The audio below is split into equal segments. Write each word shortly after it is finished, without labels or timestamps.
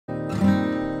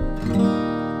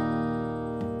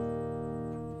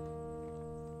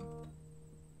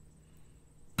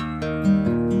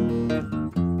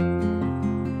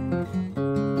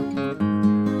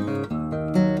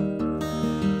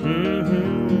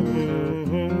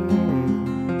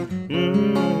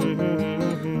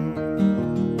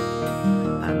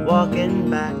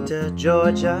to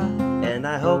Georgia, and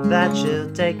I hope that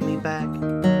she'll take me back.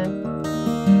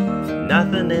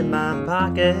 Nothing in my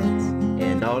pockets,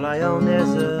 and all I own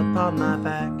is upon my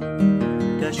back.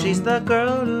 'Cause she's the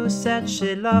girl who said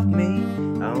she loved me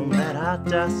on that hot,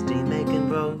 dusty Macon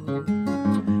road.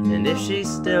 And if she's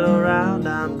still around,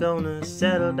 I'm gonna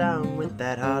settle down with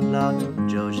that hard-loving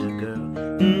Georgia girl.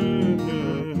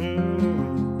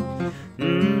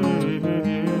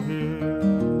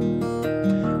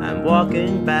 I'm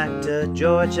walking back to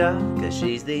Georgia, 'cause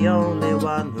she's the only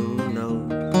one who knows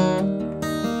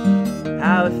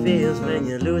how it feels when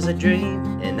you lose a dream,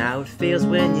 and how it feels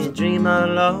when you dream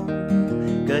alone.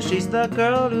 'Cause she's the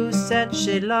girl who said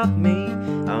she loved me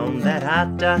on that hot,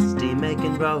 dusty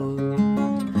Macon road.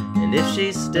 And if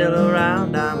she's still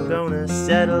around, I'm gonna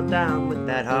settle down with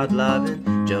that hard-loving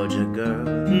Georgia girl.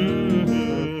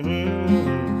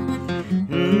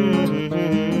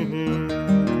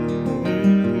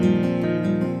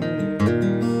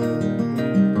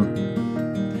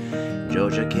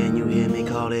 Georgia, can you hear me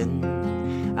calling?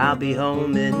 I'll be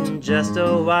home in just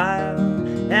a while,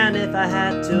 and if I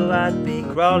had to, I'd be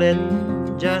crawling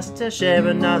just to share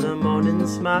another morning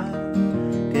smile.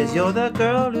 'Cause you're the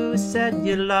girl who said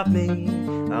you loved me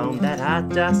on that hot,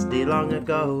 dusty long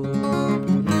ago.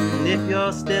 If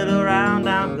you're still around,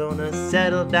 I'm gonna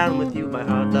settle down with you, my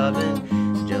hard-loving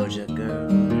Georgia girl.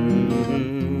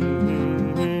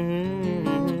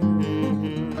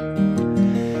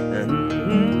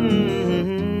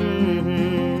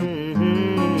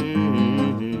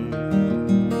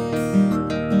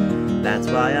 That's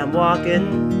why I'm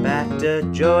walking back to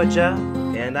Georgia,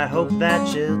 and I hope that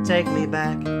she'll take me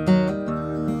back.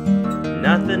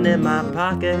 Nothing in my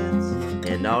pockets,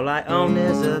 and all I own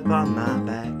is upon my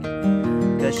back.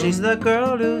 'Cause she's the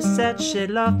girl who said she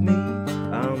loved me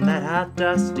on that hot,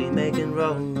 dusty Macon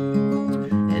road.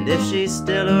 And if she's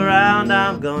still around,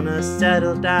 I'm gonna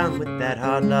settle down with that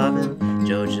hard-loving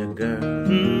Georgia girl.